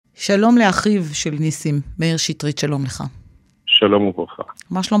שלום לאחיו של ניסים, מאיר שטרית, שלום לך. שלום וברכה.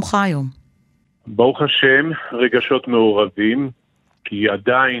 מה שלומך היום? ברוך השם, רגשות מעורבים, כי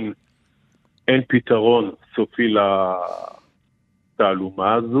עדיין אין פתרון סופי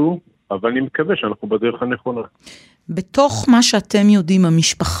לתעלומה הזו, אבל אני מקווה שאנחנו בדרך הנכונה. בתוך מה שאתם יודעים,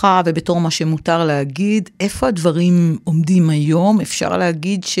 המשפחה, ובתור מה שמותר להגיד, איפה הדברים עומדים היום? אפשר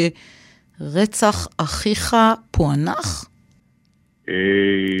להגיד שרצח אחיך פוענח?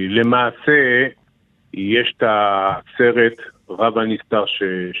 למעשה, יש את הסרט רב הנסתר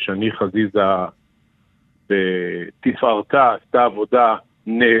ששני חזיזה בתפארתה, עשתה עבודה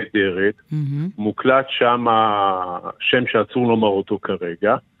נהדרת, מוקלט שם שם שאסור לומר אותו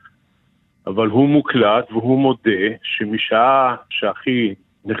כרגע, אבל הוא מוקלט והוא מודה שמשעה שאחי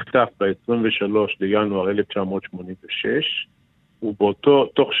נחטף ב-23 לינואר 1986,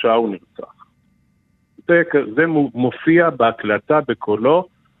 תוך שעה הוא נרצח. זה מופיע בהקלטה בקולו,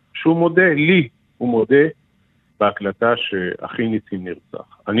 שהוא מודה לי, הוא מודה בהקלטה שאחי ניסים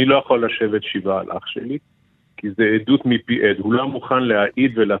נרצח. אני לא יכול לשבת שבעה על אח שלי, כי זה עדות מפי עד. הוא לא מוכן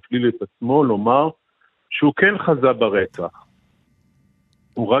להעיד ולהפליל את עצמו, לומר שהוא כן חזה ברצח.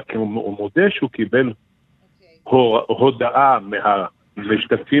 הוא מודה שהוא קיבל הודעה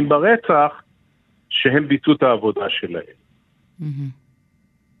מהמשתתפים ברצח, שהם ביצעו את העבודה שלהם.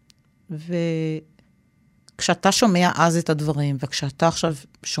 כשאתה שומע אז את הדברים, וכשאתה עכשיו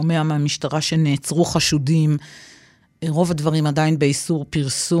שומע מהמשטרה שנעצרו חשודים, רוב הדברים עדיין באיסור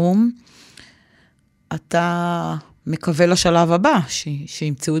פרסום, אתה מקווה לשלב הבא,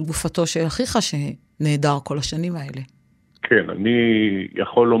 שימצאו את גופתו של אחיך שנהדר כל השנים האלה. כן, אני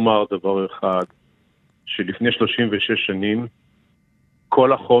יכול לומר דבר אחד, שלפני 36 שנים,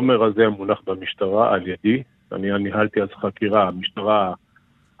 כל החומר הזה המונח במשטרה על ידי, אני ניהלתי אז חקירה, המשטרה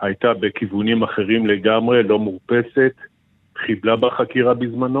הייתה בכיוונים אחרים לגמרי, לא מורפסת, חיבלה בחקירה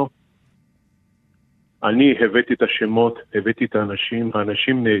בזמנו. אני הבאתי את השמות, הבאתי את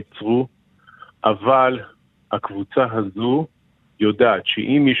האנשים נעצרו, אבל הקבוצה הזו יודעת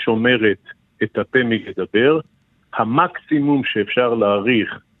שאם היא שומרת את הפה מלדבר, המקסימום שאפשר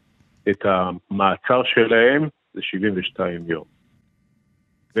להאריך את המעצר שלהם זה 72 יום.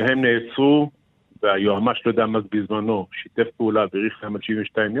 והם נעצרו, והיועמ"ש לא יודע מה בזמנו, שיתף פעולה והאריך להם על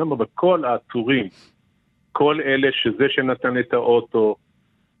 72 יום, אבל כל העצורים, כל אלה שזה שנתן את האוטו,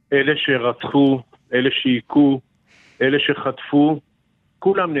 אלה שרצחו, אלה שהיכו, אלה שחטפו,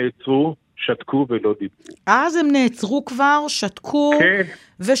 כולם נעצרו, שתקו ולא דיברו. אז הם נעצרו כבר, שתקו, כן,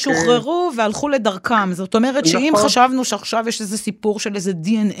 ושוחררו, כן. והלכו לדרכם. זאת אומרת שאם נכון. חשבנו שעכשיו יש איזה סיפור של איזה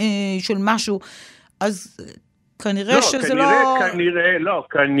DNA, של משהו, אז כנראה לא, שזה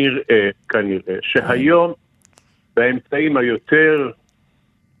כנראה, שהיום באמצעים היותר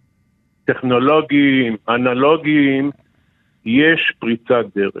טכנולוגיים, אנלוגיים, יש פריצת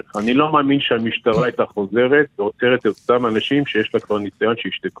דרך. אני לא מאמין שהמשטרה הייתה חוזרת ועוצרת את אותם אנשים שיש לה כבר ניסיון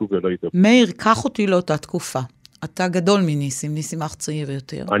שישתקו ולא ידברו. מאיר, קח אותי לאותה תקופה. אתה גדול מניסים, ניסים אח צעיר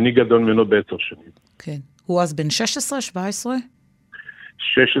יותר. אני גדול ממנו ב10 שנים. כן. הוא אז בן 16, 17?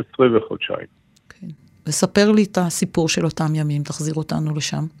 16 וחודשיים. כן. וספר לי את הסיפור של אותם ימים, תחזיר אותנו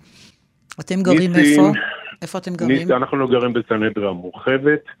לשם. אתם גרים איפה? איפה אתם גרים? אנחנו לא גרים בסנהדריה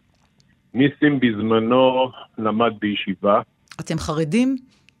המורחבת. ניסים בזמנו למד בישיבה. אתם חרדים?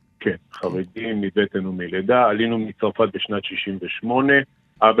 כן, חרדים מבטן ומלידה. עלינו מצרפת בשנת 68.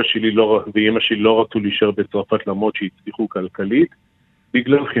 אבא שלי ואמא שלי לא רצו להישאר בצרפת למרות שהצליחו כלכלית,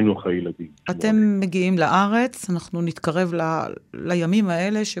 בגלל חינוך הילדים. אתם מגיעים לארץ, אנחנו נתקרב לימים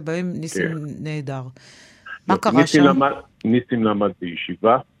האלה שבהם ניסים נהדר. מה קרה שם? ניסים למד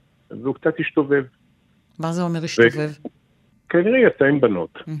בישיבה, והוא קצת השתובב. מה זה אומר השתובב? כנראה יצא עם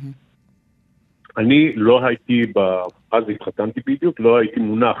בנות. אני לא הייתי, אז התחתנתי בדיוק, לא הייתי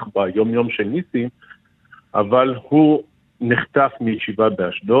מונח ביום יום של ניסים, אבל הוא נחטף מישיבה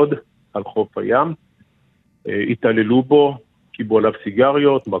באשדוד, על חוף הים, התעללו בו, קיבלו עליו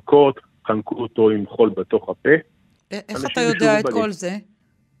סיגריות, מכות, חנקו אותו עם חול בתוך הפה. איך אתה יודע את כל זה?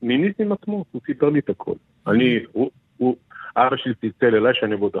 מניסים עצמו, הוא סיפר לי את הכל. אבא שלי צלצל אליי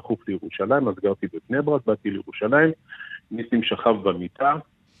שאני אבוא דחוף לירושלים, אז גרתי בבני ברק, באתי לירושלים, ניסים שכב במיטה,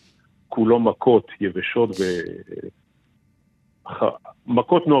 כולו מכות יבשות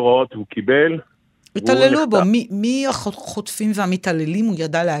מכות נוראות הוא קיבל. התעללו בו, מי החוטפים והמתעללים הוא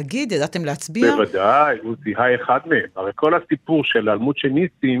ידע להגיד? ידעתם להצביע? בוודאי, הוא זיהה אחד מהם. הרי כל הסיפור של העלמות של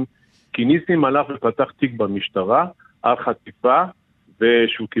ניסים, כי ניסים הלך ופתח תיק במשטרה, על חטיפה,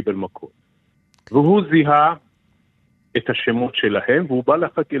 ושהוא קיבל מכות. והוא זיהה את השמות שלהם, והוא בא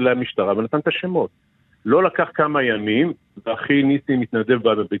למשטרה ונתן את השמות. לא לקח כמה ימים, ואחי ניסים מתנדב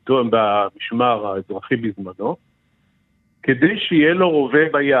במשמר האזרחי בזמנו, כדי שיהיה לו רובה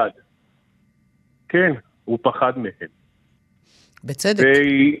ביד. כן, הוא פחד מהם. בצדק.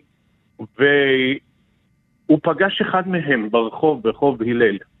 והוא פגש אחד מהם ברחוב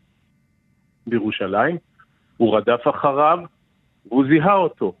הלל בירושלים, הוא רדף אחריו, והוא זיהה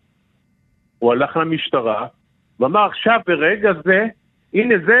אותו. הוא הלך למשטרה, ואמר, עכשיו ברגע זה,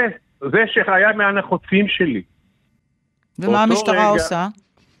 הנה זה שהיה מהנחוצים שלי. ומה המשטרה עושה?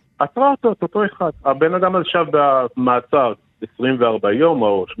 עצרה אותו אחד. הבן אדם הזה שב במעצר 24 יום,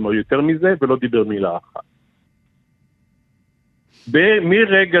 או יותר מזה, ולא דיבר מילה אחת.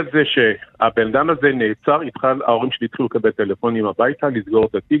 מרגע זה שהבן אדם הזה נעצר, ההורים שלי התחילו לקבל טלפונים הביתה, לסגור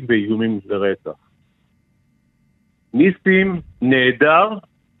את התיק ואיומים לרצח. ניסים נהדר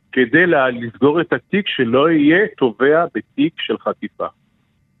כדי לסגור את התיק שלא יהיה תובע בתיק של חטיפה.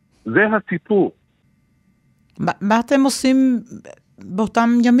 זה הסיפור. מה אתם עושים באותם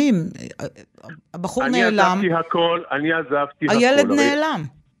ימים? הבחור נעלם. אני עזבתי הכל. הילד נעלם.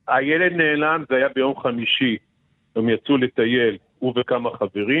 הילד נעלם, זה היה ביום חמישי. הם יצאו לטייל, הוא וכמה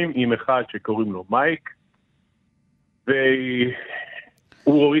חברים, עם אחד שקוראים לו מייק, והוא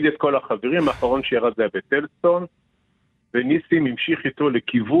הוריד את כל החברים, האחרון שירד זה היה בטלסטון, וניסים המשיך איתו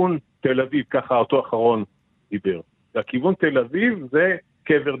לכיוון תל אביב, ככה אותו אחרון דיבר. לכיוון תל אביב זה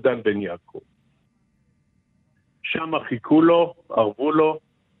קבר דן בן יעקב. שם חיכו לו, ערבו לו,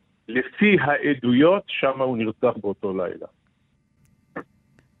 לפי העדויות, שם הוא נרצח באותו לילה.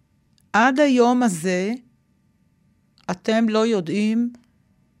 עד היום הזה, אתם לא יודעים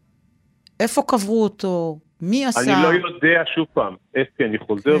איפה קברו אותו, מי עשה? אני לא יודע, שוב פעם, אסתי, אני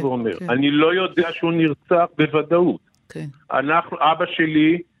חוזר ואומר, אני לא יודע שהוא נרצח בוודאות. אבא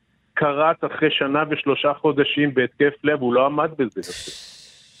שלי קראת אחרי 1 ו3 חודשים בהתקף לב, הוא לא עמד בזה.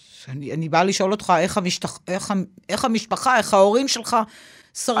 אני באה לשאול אותך איך המשפחה, איך ההורים שלך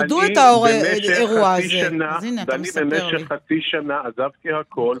שרדו את האירוע הזה. ואני במשך חצי שנה עזבתי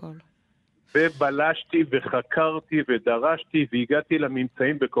הכל, ובלשתי וחקרתי ודרשתי, והגעתי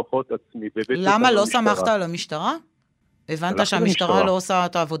לממצאים בכוחות עצמי. למה לא שמחת על המשטרה? הבנת שהמשטרה לא עושה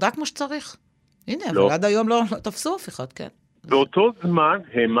את העבודה כמו שצריך? הנה, אבל עד היום לא תפסו אף אחד, כן. באותו זמן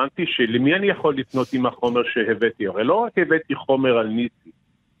האמנתי שלמי אני יכול לפנות עם החומר שהבאתי. הרי לא רק הבאתי חומר על ניסי,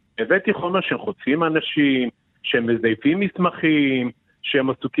 הבאתי חומר שחוצים אנשים, שהם מזייפים מסמכים, שהם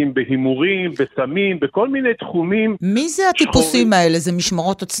עסוקים בהימורים, בסמים, בכל מיני תחומים. מי זה הטיפוסים האלה? זה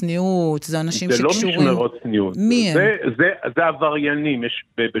משמרות הצניעות? זה אנשים שקשורים? זה לא משמרות צניעות. מי הם? זה עבריינים.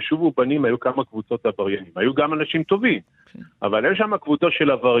 בשובו בנים היו כמה קבוצות עבריינים. היו גם אנשים טובים. אבל היו שם קבוצות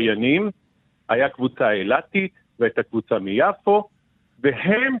של עבריינים, היה קבוצה אילתית, והייתה קבוצה מיפו,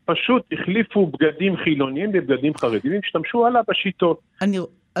 והם פשוט החליפו בגדים חילוניים בבגדים חרדים, השתמשו עליו בשיטות.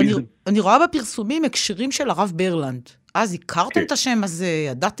 אני רואה בפרסומים הקשרים של הרב ברלנד. אז הכרתם את השם הזה?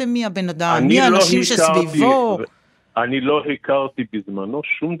 ידעתם מי הבן אדם? מי האנשים שסביבו? אני לא הכרתי בזמנו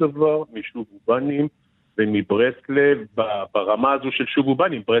שום דבר משובו בנים ומברסלב, ברמה הזו של שובו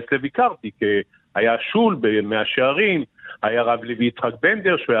בנים. ברסלב הכרתי, כי היה שול במאה-שערים, היה רב לוי יצחק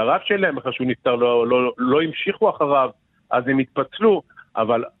בנדר, שהוא היה רב שלהם, אחרי שהוא נפטר, לא המשיכו אחריו, אז הם התפצלו.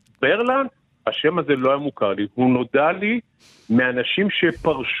 אבל ברלנד, השם הזה לא היה מוכר לי. הוא נודע לי מאנשים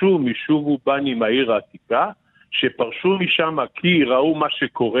שפרשו משובו בנים העיר העתיקה, שפרשו משם כי ראו מה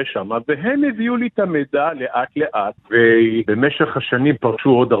שקורה שם, והם הביאו לי את המידע לאט לאט, ובמשך השנים פרשו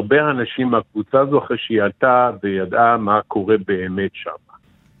עוד הרבה אנשים מהקבוצה הזו, אחרי שהיא עלתה וידעה מה קורה באמת שם.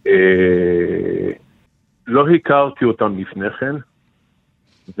 לא הכרתי אותם לפני כן,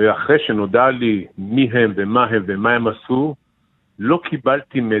 ואחרי שנודע לי מי הם ומה הם ומה הם עשו, לא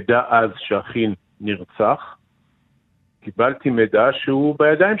קיבלתי מידע אז שאכן נרצח, קיבלתי מידע שהוא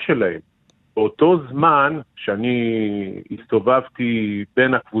בידיים שלהם. באותו זמן שאני הסתובבתי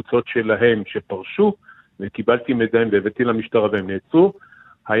בין הקבוצות שלהם שפרשו, וקיבלתי מידעים והבאתי למשטרה והם נעצרו,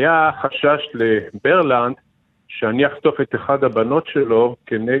 היה חשש לברלנד שאני אחטוף את אחד הבנות שלו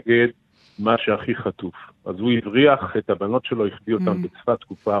כנגד מה שהכי חטוף. אז הוא הבריח את הבנות שלו, החביא אותם בצפת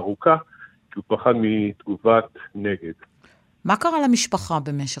תקופה ארוכה, כי הוא פחד מתגובת נגד. מה קרה למשפחה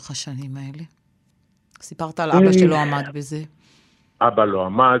במשך השנים האלה? סיפרת על אבא שלא עמד בזה. אבא לא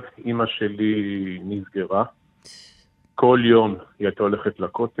עמד, אמא שלי נסגרה. כל יום היא הייתה הולכת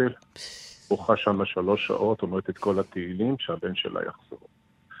לכותל, בוכה שם 3 שעות, אומרת את כל התהילים שהבן שלה יחזור.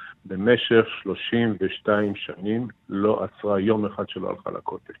 במשך 32 שנים לא עצרה יום אחד שלא הלכה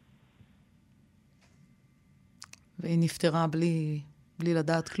לכותל. והיא נפטרה בלי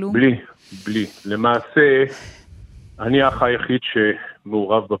לדעת כלום? בלי. למעשה, אני האח היחיד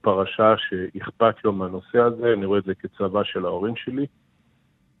שמעורב בפרשה, שאכפת לו מהנושא הזה, אני רואה את זה כצבא של ההורים שלי,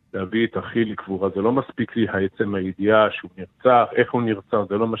 להביא את אחי לקבורה, זה לא מספיק לי העצם הידיעה שהוא נרצח, איך הוא נרצח,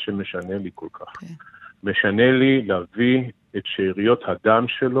 זה לא מה שמשנה לי כל כך. Okay. משנה לי להביא את שאריות הדם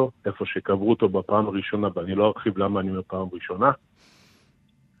שלו, איפה שקברו אותו בפעם הראשונה, ואני לא ארחיב למה אני אומר פעם ראשונה,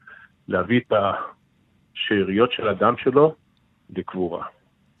 להביא את השאריות של הדם שלו לקבורה.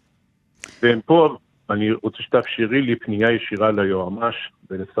 ופה אני רוצה שתאפשרי לי פנייה ישירה ליועמ"ש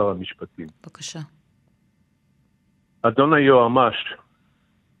ולשר המשפטים. בבקשה. אדון היועמ"ש,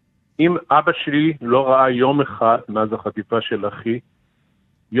 אם אבא שלי לא ראה יום אחד מאז החטיפה של אחי,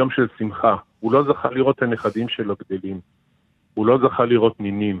 יום של שמחה, הוא לא זכה לראות את הנכדים שלו גדלים, הוא לא זכה לראות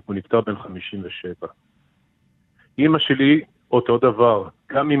נינים, הוא נפטר בן 57. אמא שלי אותו דבר,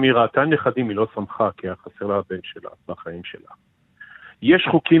 גם אם היא ראתה נכדים היא לא שמחה, כי היה חסר לה הבן שלה בחיים שלה. יש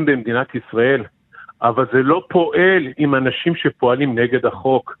חוקים במדינת ישראל, אבל זה לא פועל עם אנשים שפועלים נגד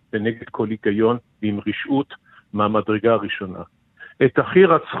החוק ונגד כל היגיון ועם רשעות מהמדרגה הראשונה. את אחי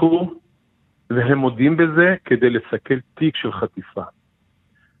רצחו והם מודים בזה כדי לסכל תיק של חטיפה.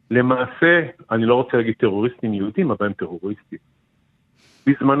 למעשה, אני לא רוצה להגיד טרוריסטים יהודים, אבל הם טרוריסטים.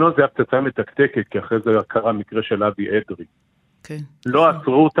 בזמנו זה הפצצה מתקתקת, כי אחרי זה קרה מקרה של אבי אדרי. Okay. לא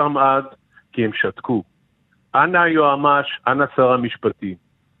עצרו אותם אז, כי הם שתקו. אנא היועמ"ש, אנא שר המשפטים.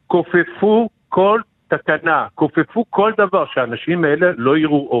 כופפו כל תקנה, כופפו כל דבר, שהאנשים האלה לא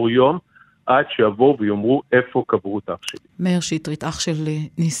יראו אור יום, עד שיבואו ויאמרו איפה קברו את אח שלי. מאיר שטרית, אח של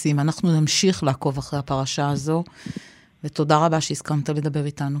ניסים, אנחנו נמשיך לעקוב אחרי הפרשה הזו, ותודה רבה שהסכמת לדבר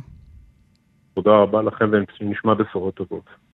איתנו. תודה רבה לכם, ונשמע בשורות טובות.